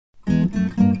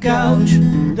couch,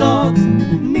 dogs,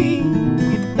 me,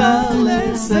 guitar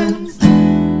lessons.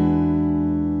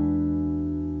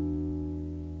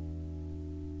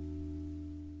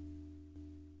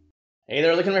 Hey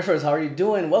there, LickNRiffers, how are you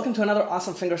doing? Welcome to another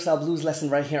awesome fingerstyle blues lesson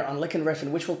right here on LickNRiff,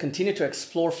 in which we'll continue to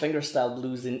explore fingerstyle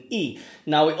blues in E.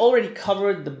 Now, we already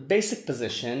covered the basic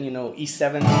position, you know,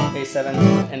 E7, A7,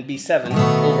 and B7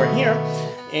 over here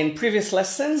in previous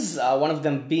lessons, one of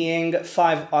them being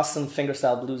 5 awesome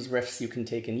fingerstyle blues riffs you can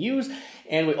take and use,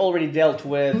 and we already dealt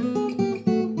with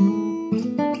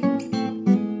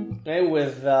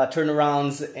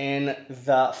turnarounds in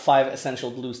the 5 essential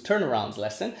blues turnarounds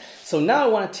lesson. So now I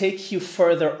want to take you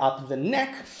further up the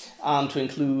neck to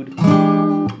include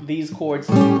these chords,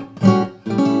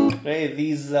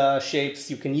 these shapes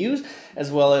you can use,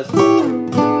 as well as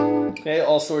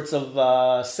all sorts of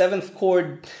 7th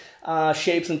chord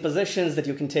shapes and positions that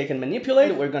you can take and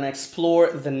manipulate. We're going to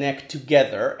explore the neck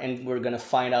together, and we're going to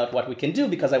find out what we can do,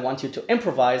 because I want you to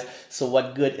improvise. So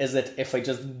what good is it if I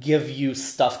just give you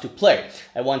stuff to play?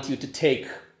 I want you to take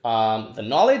the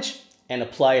knowledge and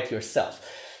apply it yourself.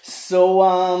 So,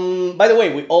 by the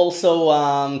way, we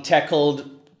also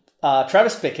tackled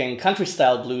Travis picking country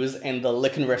style blues in the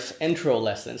LickNRiff intro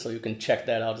lesson, so you can check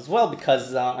that out as well,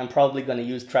 because I'm probably going to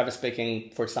use Travis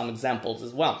picking for some examples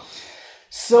as well.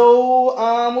 So,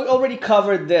 we already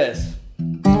covered this.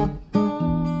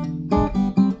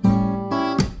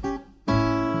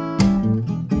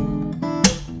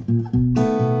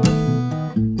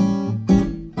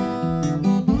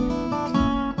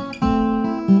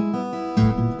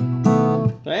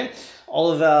 Okay?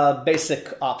 All of the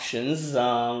basic options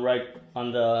right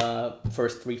on the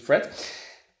first 3 frets.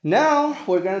 Now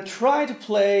we're going to try to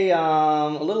play a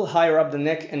little higher up the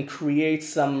neck and create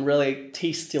some really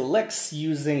tasty licks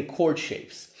using chord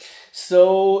shapes.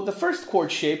 So the first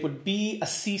chord shape would be a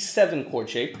C7 chord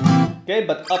shape, okay,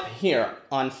 but up here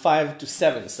on 5 to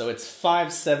 7. So it's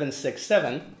 5, 7, 6,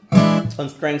 7 on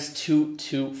strings 2,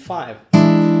 2, 5.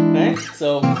 Okay,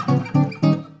 so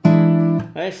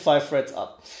 5 frets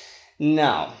up.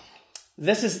 Now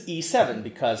this is E7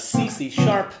 because C, C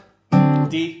sharp,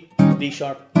 D, D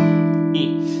sharp,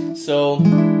 E. So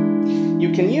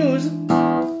you can use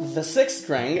the 6th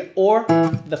string or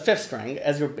the 5th string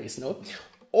as your bass note,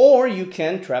 or you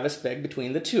can Travis pick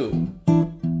between the 2.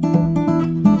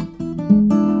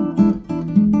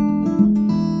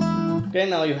 Okay,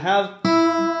 now you have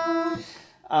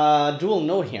a dual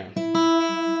note here.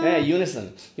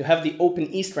 Unison. You have the open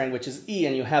E string, which is E,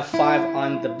 and you have 5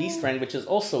 on the B string, which is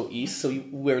also E, so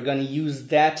we're going to use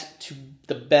that to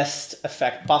the best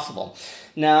effect possible.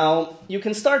 Now, you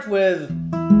can start with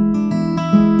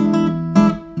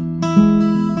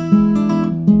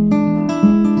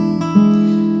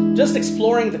just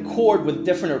exploring the chord with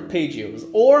different arpeggios,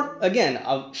 or again,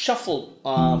 a shuffle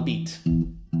beat.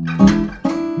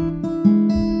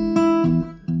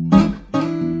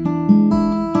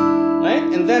 Right?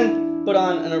 And then put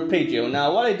on an arpeggio.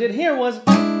 Now, what I did here was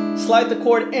slide the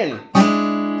chord in.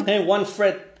 Okay, one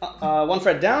fret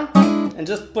down, and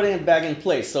just putting it back in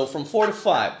place. So from 4 to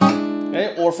 5,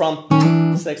 okay, or from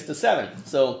 6 to 7.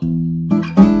 So,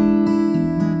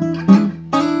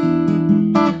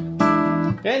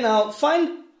 okay, now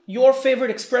find your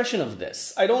favorite expression of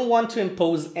this. I don't want to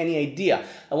impose any idea.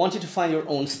 I want you to find your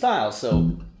own style.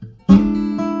 So,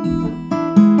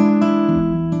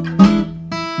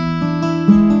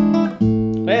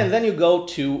 okay, and then you go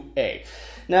to A.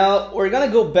 Now we're gonna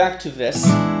go back to this,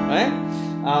 right?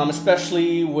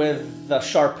 Especially with the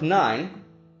sharp 9.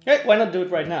 Okay, why not do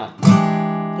it right now?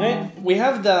 Okay, we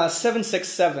have the 7, 6,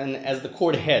 7 as the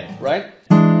chord head, right?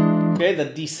 Okay, the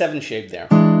D7 shape there.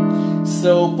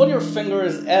 So put your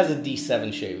fingers as a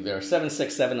D7 shape there. 7,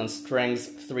 6, 7 on strings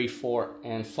 3, 4,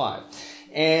 and 5.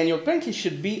 And your pinky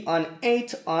should be on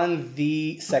 8 on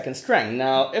the 2nd string.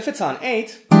 Now, if it's on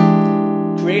 8,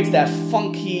 creates that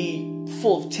funky,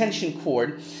 full of tension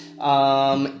chord,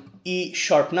 E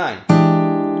sharp 9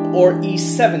 or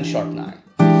E7 sharp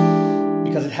 9,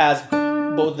 because it has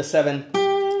both the 7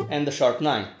 and the sharp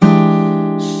 9.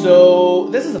 So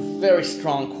this is a very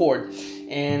strong chord,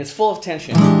 and it's full of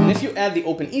tension. And if you add the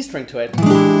open E string to it,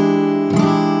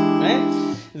 right,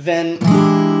 then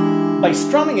by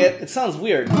strumming it, it sounds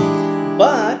weird,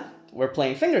 but we're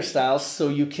playing fingerstyle, so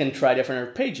you can try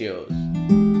different arpeggios.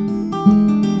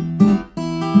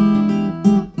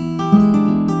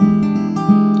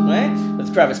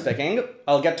 Travis picking.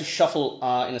 I'll get to shuffle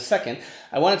in a second.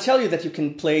 I want to tell you that you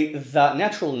can play the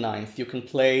natural 9th, you can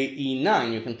play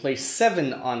E9, you can play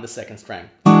 7 on the 2nd string.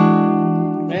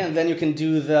 And then you can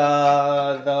do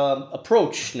the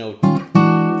approach note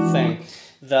thing.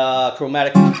 the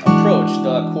chromatic approach,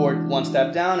 the chord one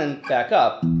step down and back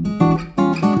up.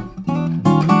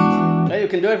 Now you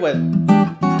can do it with.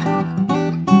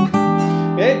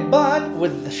 Okay, but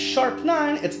with the sharp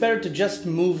 9, it's better to just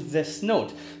move this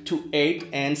note to 8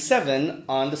 and 7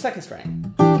 on the second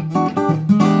string.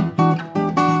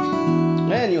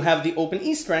 And you have the open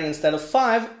E string instead of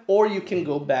 5, or you can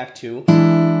go back to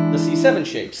the C7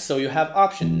 shapes, so you have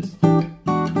options.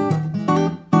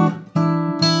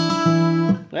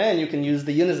 And you can use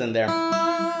the unison there.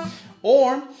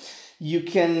 Or you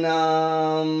can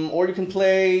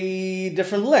play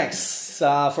different licks.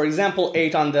 For example,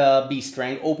 8 on the B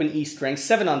string, open E string,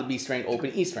 7 on the B string,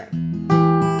 open E string.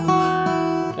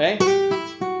 Okay?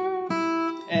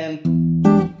 And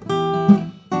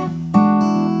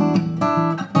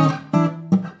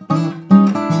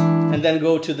then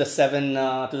go to the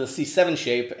C7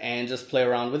 shape and just play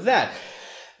around with that.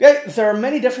 Okay, there are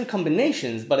many different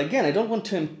combinations, but again, I don't want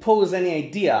to impose any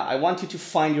idea. I want you to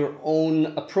find your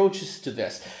own approaches to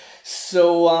this.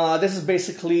 So this is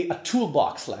basically a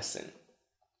toolbox lesson.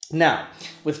 Now,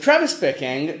 with Travis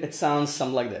picking, it sounds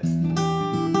something like this.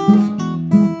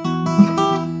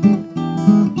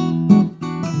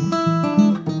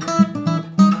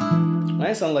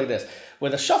 Right, something like this.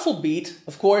 With a shuffle beat,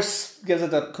 of course, gives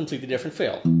it a completely different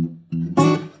feel.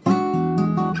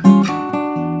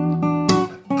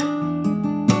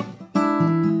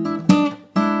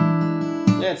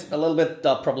 It's a little bit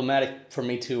problematic for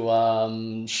me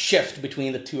to shift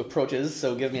between the two approaches,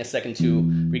 so give me a second to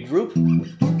regroup.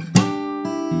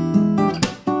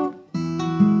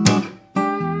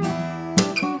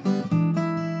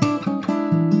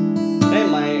 Okay,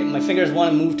 my fingers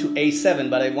want to move to A7,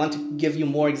 but I want to give you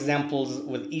more examples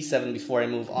with E7 before I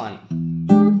move on.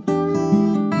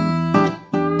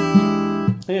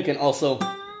 And you can also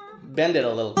bend it a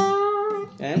little.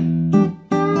 Okay?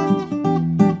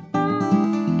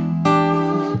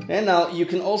 And now you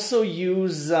can also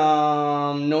use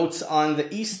notes on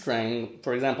the E string,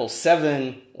 for example,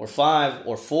 7 or 5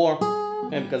 or 4,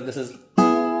 okay, because this is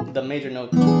the major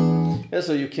note. Yeah,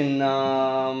 so you can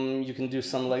do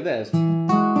something like this.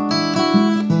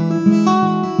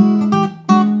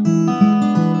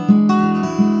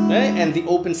 Okay, and the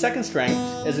open second string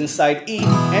is inside E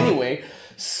anyway,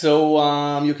 so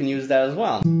you can use that as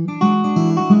well.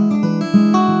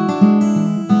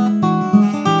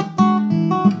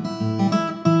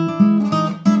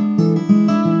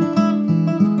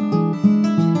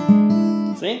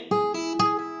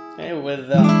 With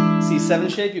C7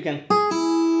 shape, you can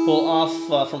pull off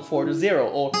from 4 to 0,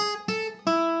 or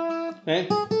okay,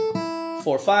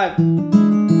 4, 5.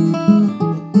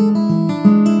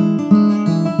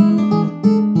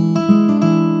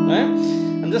 Okay?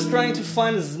 I'm just trying to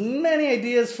find as many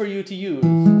ideas for you to use.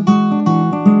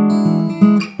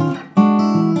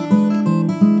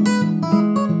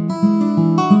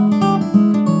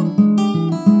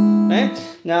 Okay?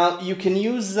 Now you can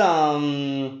use a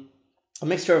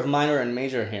mixture of minor and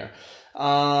major here.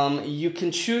 You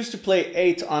can choose to play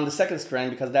 8 on the second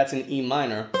string because that's in E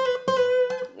minor.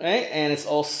 Okay? And it's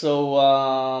also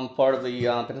part of the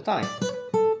pentatonic.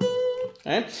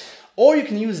 Okay? Or you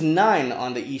can use 9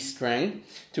 on the E string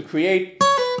to create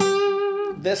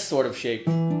this sort of shape.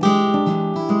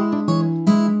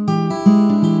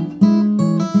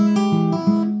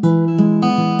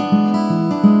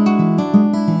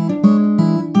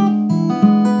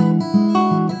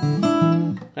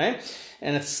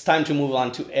 And it's time to move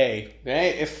on to A.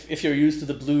 Okay? If you're used to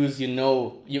the blues, you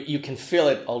know, you can feel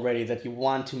it already that you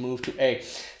want to move to A.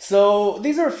 So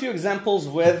these are a few examples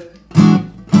with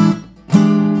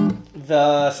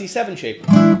the C7 shape.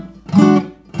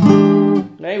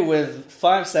 Okay? With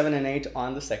 5, 7, and 8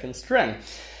 on the second string.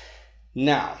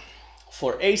 Now,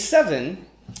 for A7,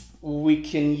 we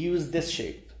can use this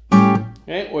shape.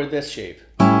 Okay? Or this shape.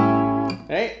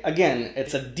 Okay, again,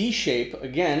 it's a D shape,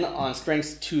 again, on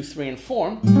strings 2, 3, and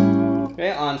 4,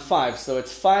 okay, on 5. So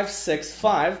it's 5, 6,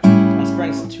 5 on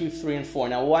strings 2, 3, and 4.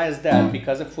 Now, why is that?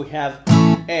 Because if we have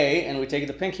A and we take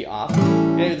the pinky off,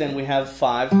 okay, then we have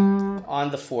 5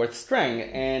 on the 4th string,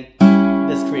 and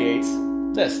this creates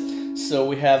this. So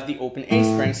we have the open A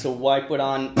string, so why put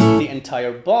on the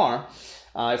entire bar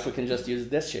if we can just use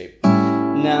this shape?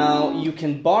 Now, you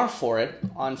can bar for it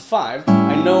on 5.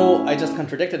 I know I just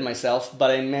contradicted myself, but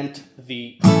I meant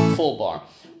the full bar.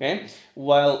 Okay?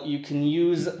 While you can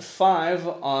use 5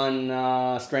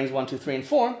 on strings 1, 2, 3, and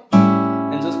 4,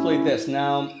 and just play this.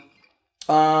 Now,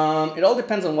 it all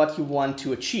depends on what you want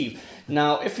to achieve.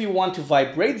 Now, if you want to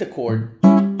vibrate the chord,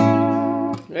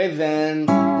 okay, then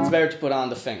it's better to put on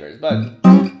the fingers. But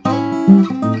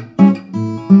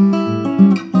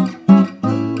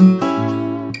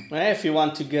you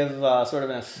want to give sort of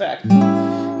an effect,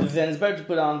 then it's better to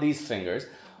put on these fingers.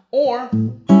 Or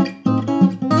you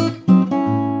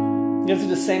have to do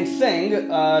the same thing,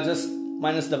 just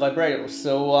minus the vibrato.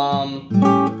 So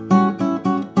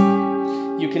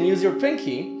you can use your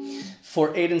pinky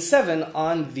for 8 and 7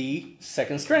 on the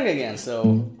second string again. So,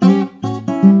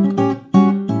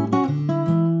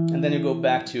 and then you go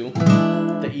back to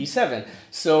the E7.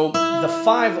 So the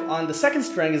 5 on the second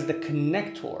string is the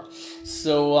connector.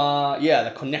 So yeah,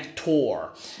 the connector.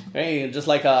 Okay, just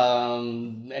like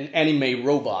an anime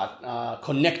robot,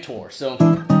 connector. So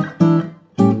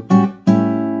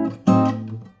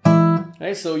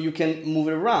okay, so you can move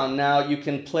it around. Now you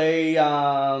can play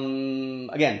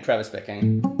again, Travis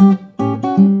picking.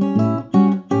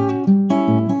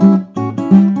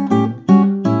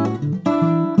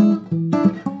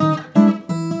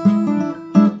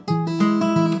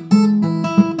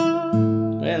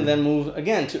 And then move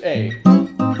again to A.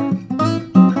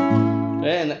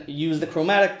 And use the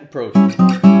chromatic approach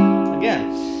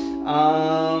again.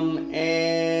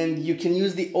 And you can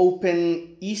use the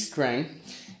open E string,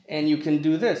 and you can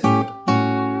do this,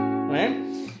 right?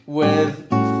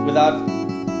 Without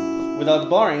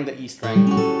barring the E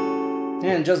string,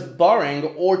 and just barring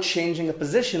or changing the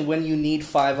position when you need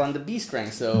 5 on the B string.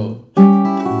 So,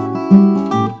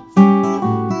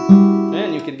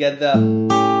 and you can get the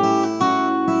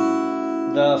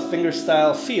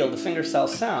fingerstyle feel, the fingerstyle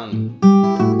sound.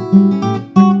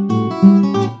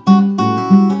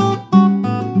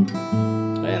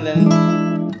 And then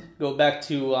go back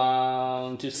to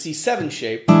C7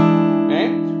 shape, okay?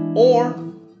 Or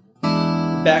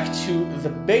back to the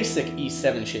basic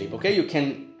E7 shape, okay? You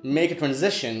can make a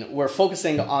transition. We're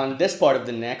focusing on this part of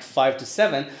the neck, 5 to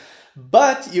 7,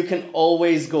 but you can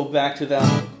always go back to the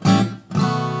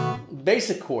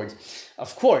basic chords,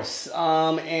 of course.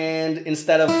 And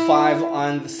instead of 5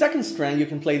 on the second string, you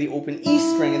can play the open E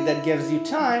string, and that gives you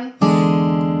time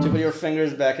to put your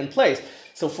fingers back in place.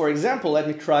 So for example, let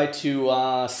me try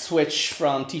to switch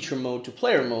from teacher mode to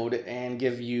player mode and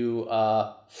give you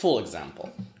a full example.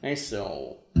 Okay,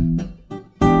 so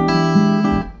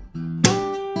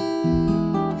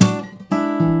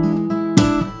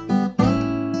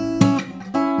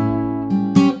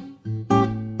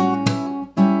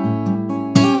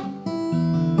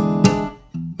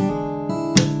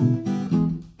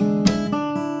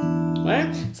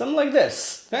something like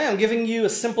this. Okay, I'm giving you a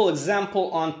simple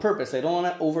example on purpose. I don't want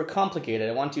to overcomplicate it.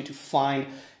 I want you to find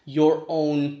your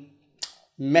own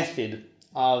method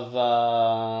of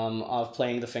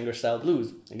playing the fingerstyle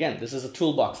blues. Again, this is a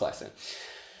toolbox lesson.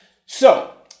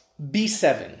 So,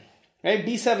 B7. Right?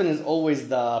 B7 is always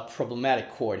the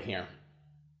problematic chord here.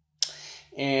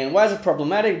 And why is it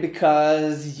problematic?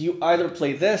 Because you either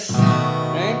play this,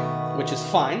 okay, which is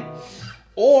fine,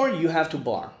 or you have to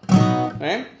bar.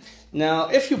 Okay? Now,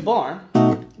 if you bar,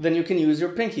 then you can use your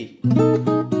pinky.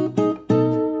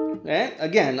 Okay,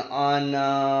 again,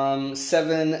 on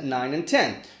 7, 9, and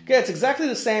 10. Okay, it's exactly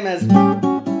the same as,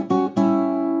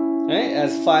 okay,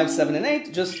 as 5, 7, and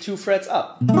 8, just 2 frets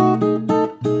up.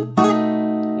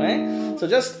 Okay, so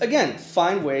just, again,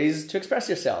 find ways to express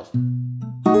yourself.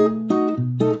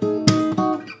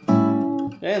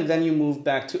 Okay, and then you move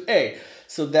back to A.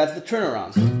 So that's the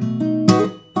turnaround.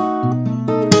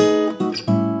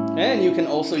 And you can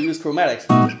also use chromatics.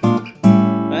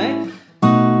 Right?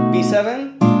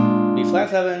 B7, B flat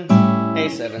 7,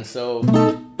 A7. So,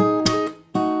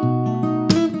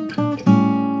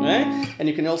 right? And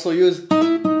you can also use,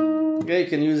 okay, you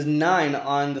can use 9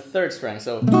 on the third string.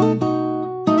 So,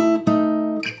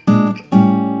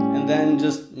 and then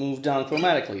just move down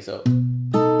chromatically. So,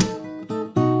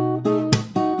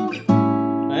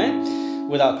 right?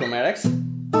 Without chromatics.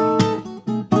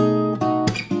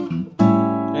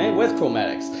 With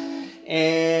chromatics.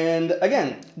 And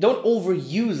again, don't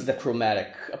overuse the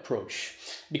chromatic approach,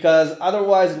 because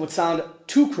otherwise it would sound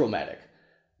too chromatic.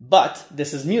 But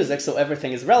this is music, so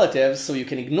everything is relative, so you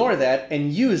can ignore that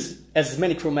and use as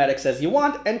many chromatics as you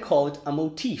want and call it a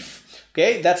motif.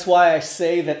 Okay, that's why I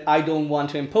say that I don't want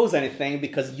to impose anything,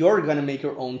 because you're gonna make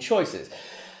your own choices.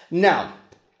 Now,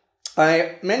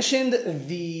 I mentioned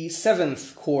the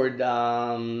seventh chord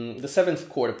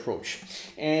approach,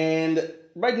 and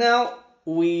right now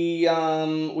we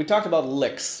talked about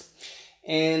licks,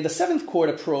 and the 7th chord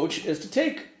approach is to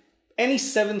take any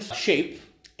 7th shape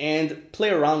and play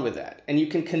around with that, and you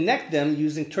can connect them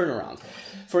using turnarounds.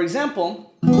 For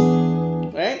example,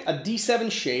 right, a D7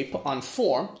 shape on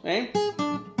 4, right?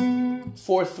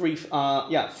 4 3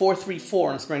 4 3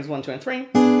 4 on strings 1 2 and 3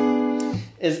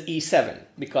 is E7,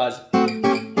 because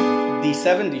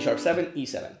D7, D sharp 7,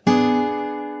 E7.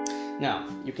 Now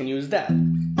you can use that.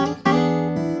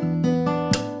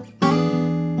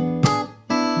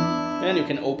 Then you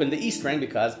can open the E string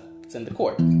because it's in the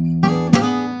chord.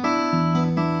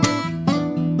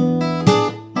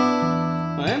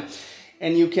 Okay?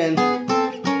 And you can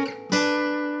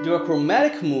do a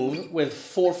chromatic move with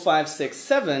 4, 5, 6,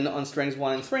 7 on strings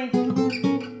 1 and 3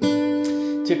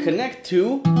 to connect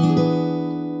to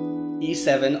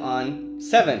E7 on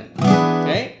 7.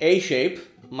 Okay? A shape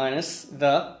minus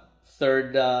the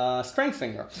third string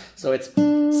finger. So it's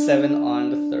 7 on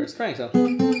the third string.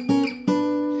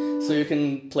 So you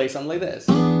can play something like this.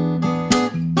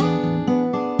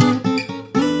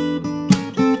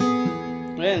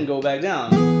 And go back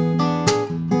down.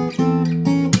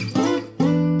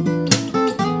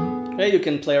 Okay, you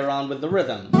can play around with the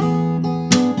rhythm.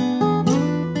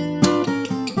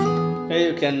 Okay,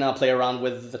 you can play around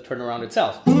with the turnaround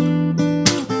itself.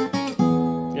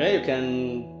 Okay, you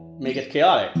can make it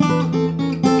chaotic.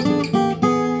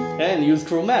 Okay, and use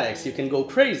chromatics. You can go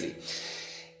crazy.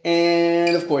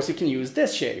 And of course, you can use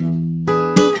this shape.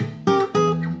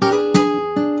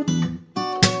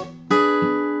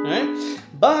 Okay?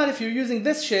 But if you're using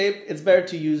this shape, it's better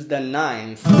to use the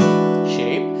 9th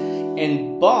shape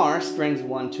and bar strings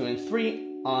 1, 2, and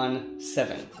 3 on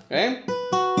 7. Okay?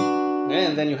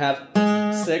 And then you have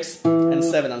 6 and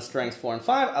 7 on strings 4 and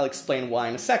 5. I'll explain why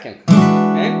in a second.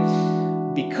 Okay?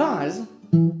 Because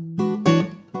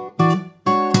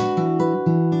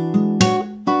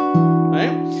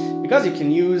you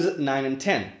can use 9 and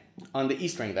 10 on the E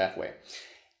string that way.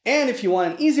 And if you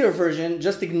want an easier version,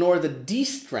 just ignore the D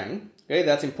string, okay,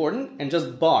 that's important, and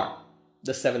just bar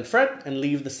the 7th fret and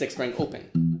leave the 6th string open.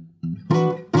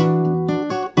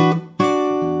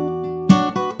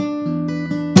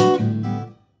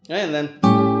 Okay, and then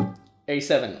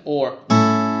A7, or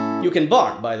you can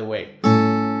bar, by the way.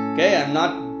 Okay, I'm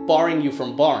not barring you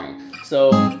from barring.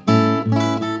 So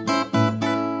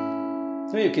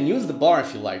you can use the bar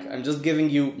if you like. I'm just giving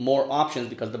you more options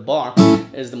because the bar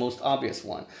is the most obvious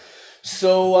one.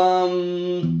 So,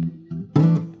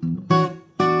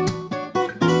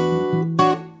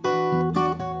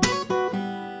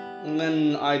 and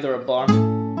then either a bar.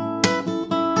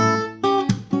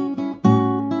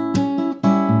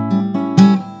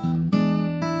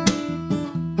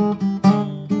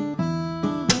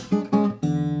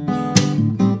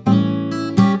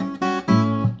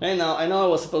 Now, I know I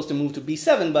was supposed to move to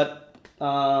B7, but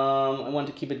I want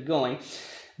to keep it going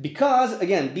because,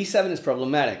 again, B7 is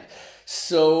problematic.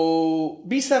 So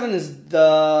B7 is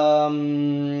the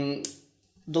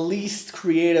least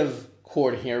creative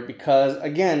chord here because,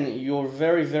 again, you're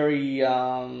very, very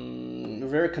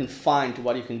confined to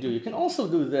what you can do. You can also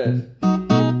do this.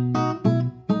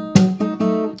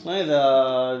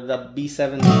 The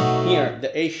B7 here,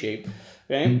 the A shape,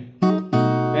 okay, and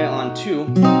on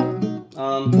 2.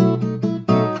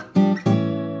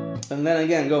 And then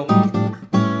again go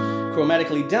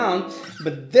chromatically down,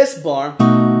 but this bar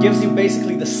gives you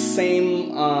basically the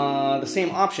same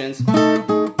options.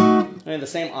 Okay, the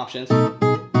same options.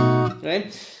 Okay,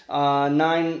 10,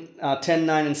 9,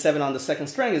 and 7 on the 2nd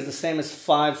string is the same as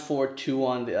 5, 4, 2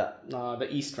 on the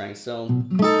E string. So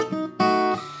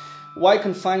why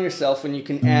confine yourself when you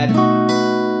can add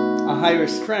a higher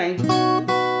string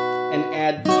and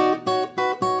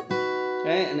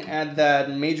add that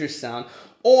major sound,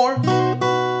 or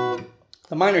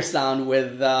the minor sound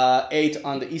with 8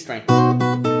 on the E string.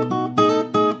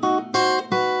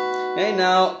 Okay,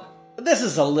 now this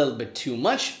is a little bit too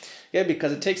much, okay,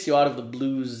 because it takes you out of the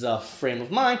blues frame of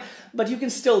mind, but you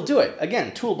can still do it.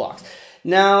 Again, toolbox.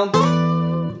 Now,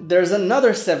 there's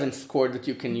another 7th chord that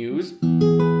you can use,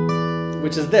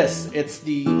 which is this. It's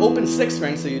the open 6th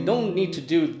string, so you don't need to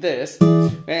do this.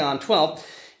 Okay, on 12,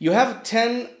 you have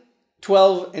 10,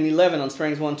 12, and 11 on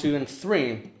strings 1, 2, and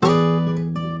 3.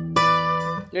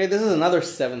 Okay, this is another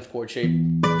 7th chord shape.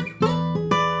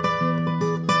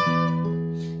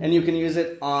 And you can use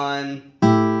it on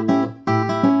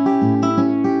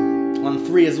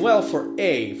 3 as well for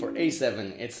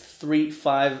A7. It's 3,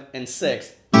 5, and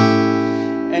 6.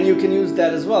 And you can use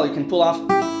that as well. You can pull off.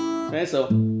 Okay, so.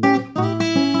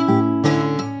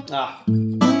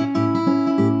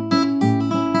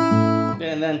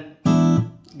 And then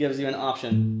gives you an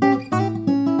option.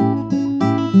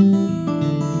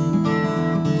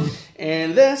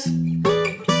 And this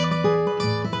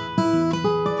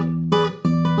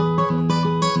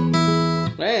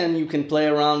and you can play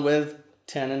around with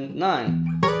 10 and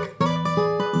 9.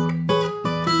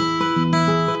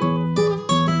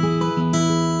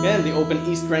 And the open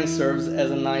E string serves as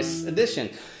a nice addition.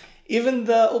 Even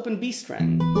the open B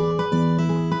string.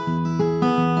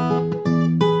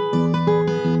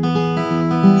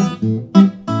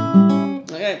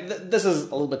 Okay, this is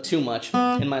a little bit too much,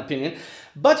 in my opinion.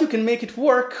 But you can make it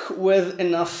work with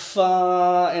enough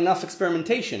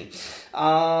experimentation.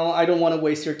 I don't want to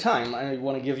waste your time. I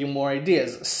want to give you more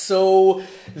ideas. So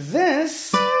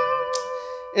this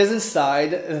is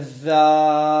inside the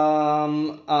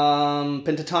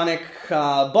pentatonic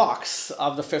box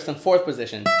of the 5th and 4th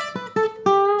position.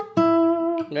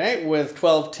 Okay, with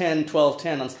 12, 10, 12,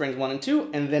 10 on strings 1 and 2,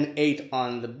 and then 8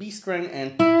 on the B string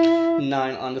and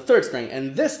 9 on the 3rd string.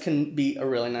 And this can be a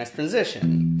really nice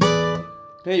transition.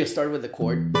 Okay, you start with the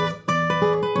chord.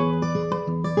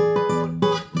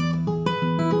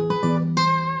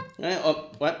 Okay, oh,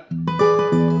 what?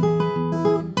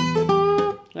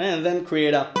 And then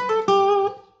create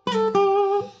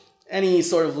any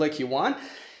sort of lick you want.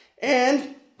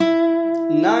 And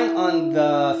 9 on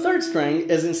the 3rd string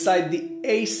is inside the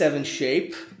A7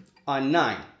 shape on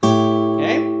 9.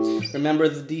 Okay? Remember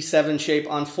the D7 shape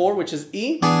on 4, which is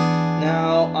E.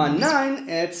 Now on 9,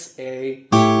 it's A.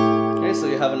 Okay, so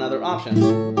you have another option.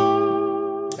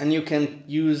 And you can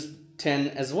use 10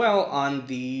 as well on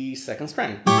the 2nd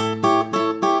string.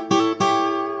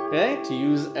 Okay, to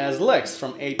use as licks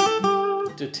from 8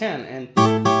 to 10. And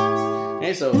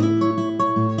okay, so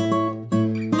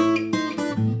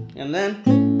and then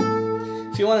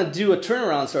if you want to do a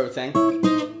turnaround sort of thing,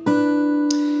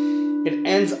 it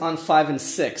ends on 5 and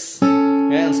 6.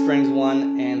 Okay, on strings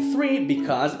 1 and 3,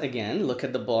 because again, look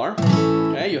at the bar.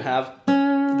 Okay, you have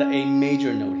the A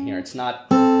major note here. It's not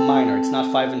minor, it's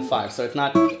not 5 and 5, so it's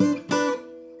not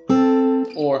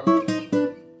or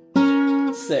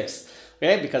 6.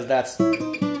 Okay, because that's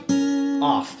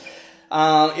off.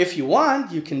 If you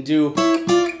want, you can do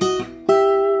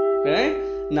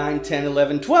 9, 10,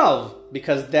 11, 12,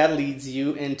 because that leads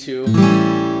you into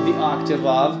the octave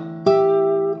of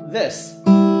this.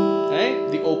 Okay,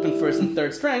 the open 1st and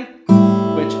 3rd string,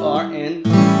 which are in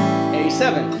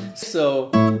A7. So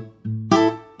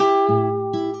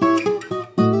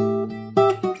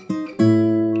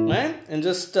and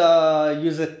just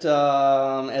use it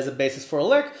as a basis for a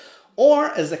lick,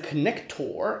 or as a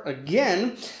connector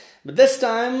again, but this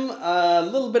time a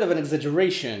little bit of an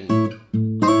exaggeration.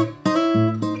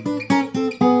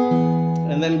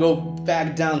 And then go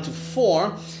back down to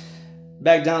 4,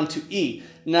 back down to E.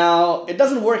 Now, it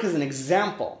doesn't work as an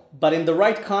example, but in the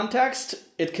right context,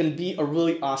 it can be a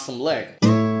really awesome lick.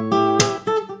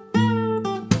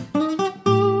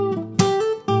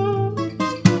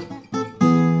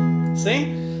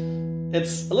 See?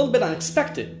 It's a little bit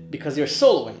unexpected because you're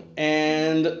soloing,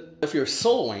 and if you're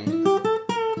soloing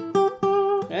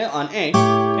on A,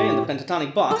 in the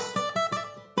pentatonic box,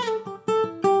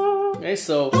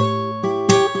 so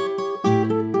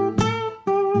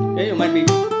you might be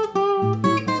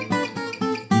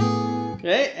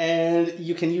and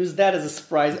you can use that as a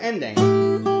surprise ending.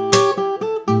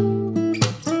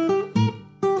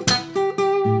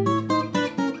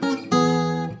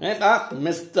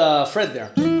 Missed fret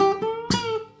there.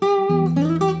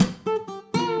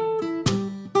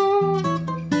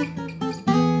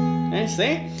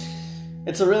 See?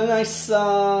 It's a really nice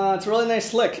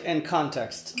lick in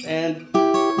context, and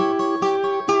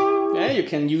you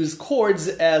can use chords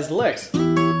as licks.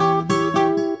 And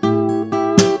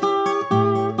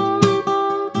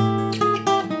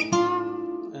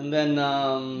then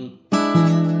now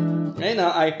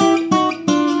I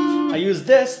use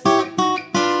this, the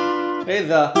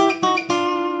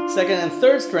 2nd and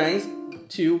 3rd strings,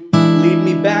 to lead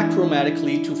me back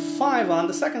chromatically to 5 on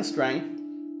the 2nd string.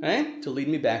 To lead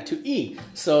me back to E.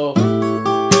 So you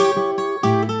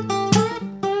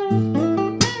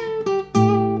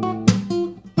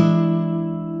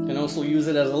can also use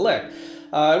it as a lick.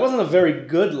 It wasn't a very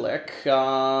good lick,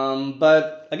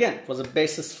 but again, it was a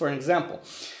basis for an example.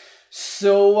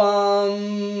 So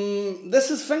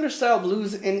this is Fingerstyle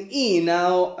Blues in E.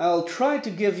 Now I'll try to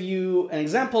give you an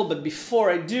example, but before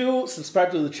I do,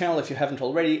 subscribe to the channel if you haven't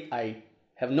already. I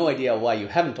have no idea why you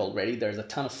haven't already. There's a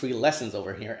ton of free lessons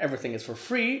over here. Everything is for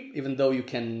free, even though you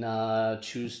can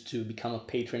choose to become a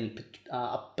patron,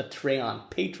 a Patreon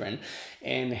patron,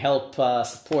 and help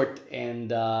support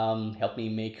and help me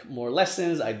make more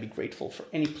lessons. I'd be grateful for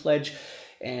any pledge,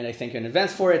 and I thank you in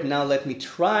advance for it. Now let me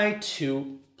try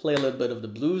to play a little bit of the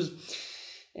blues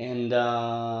and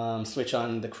switch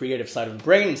on the creative side of the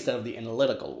brain instead of the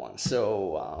analytical one.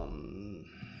 So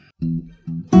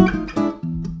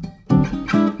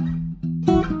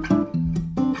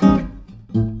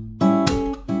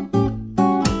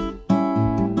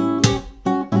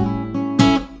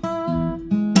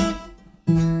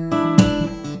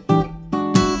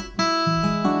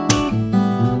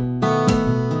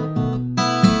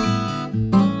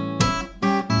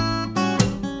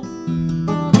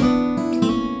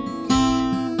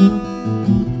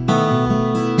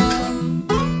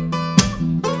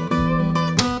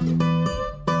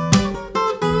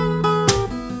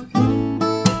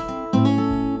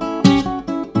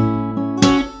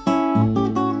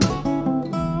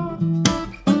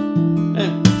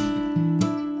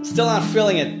Still not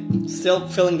feeling it, still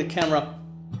feeling the camera.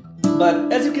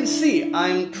 But as you can see,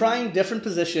 I'm trying different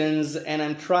positions and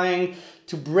I'm trying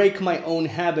to break my own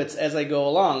habits as I go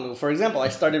along. For example, I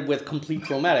started with complete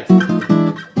chromatics.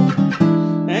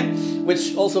 Okay?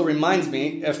 Which also reminds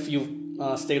me, if you've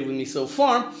stayed with me so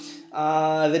far,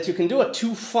 that you can do a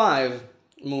 2-5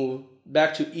 move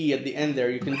back to E at the end there.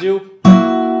 You can do,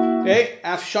 okay,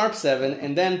 F sharp 7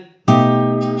 and then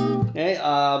okay,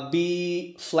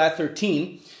 B flat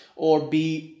 13 or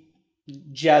B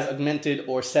jazz augmented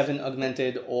or 7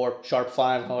 augmented or sharp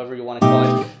 5, however you want to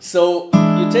call it. So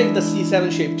you take the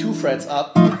C7 shape 2 frets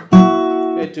up,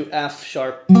 okay, to F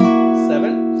sharp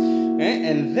 7, okay,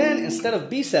 and then instead of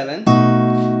B7,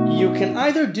 you can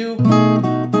either do,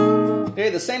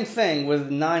 okay, the same thing with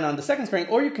 9 on the second string,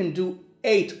 or you can do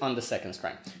 8 on the second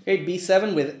string. Okay,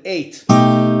 B7 with 8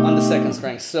 on the second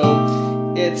string.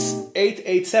 So it's 8,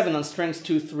 8, 7 on strings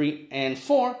 2, 3, and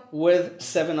 4 with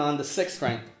 7 on the sixth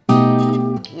string.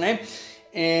 Okay,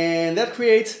 and that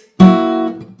creates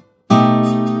right,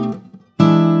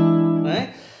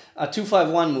 a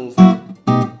 2-5-1 move.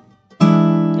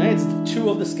 Right, it's the 2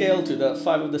 of the scale to the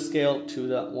 5 of the scale to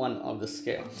the 1 of the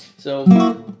scale. So,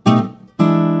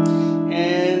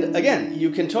 and again, you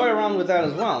can toy around with that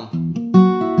as well.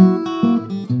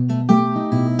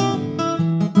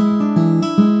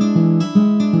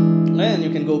 And you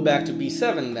can go back to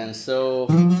B7 then. So.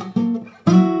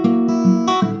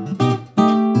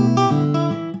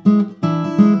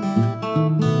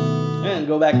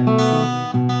 Go back.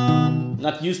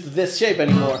 Not used to this shape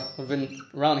anymore. I've been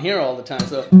around here all the time,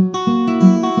 so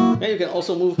yeah, you can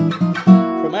also move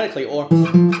chromatically or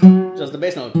just the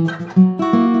bass note.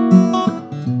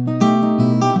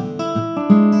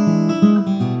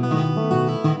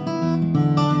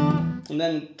 And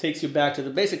then it takes you back to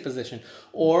the basic position,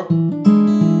 or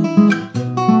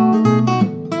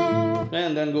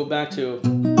and then go back to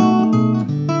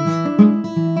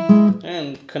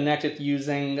and connect it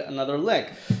using another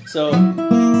lick. So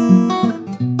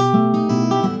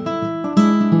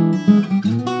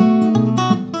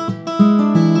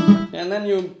and then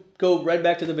you go right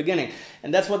back to the beginning.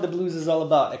 And that's what the blues is all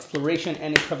about, exploration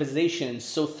and improvisation.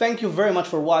 So thank you very much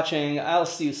for watching. I'll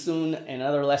see you soon in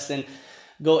another lesson.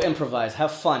 Go improvise,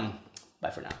 have fun.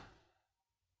 Bye for now.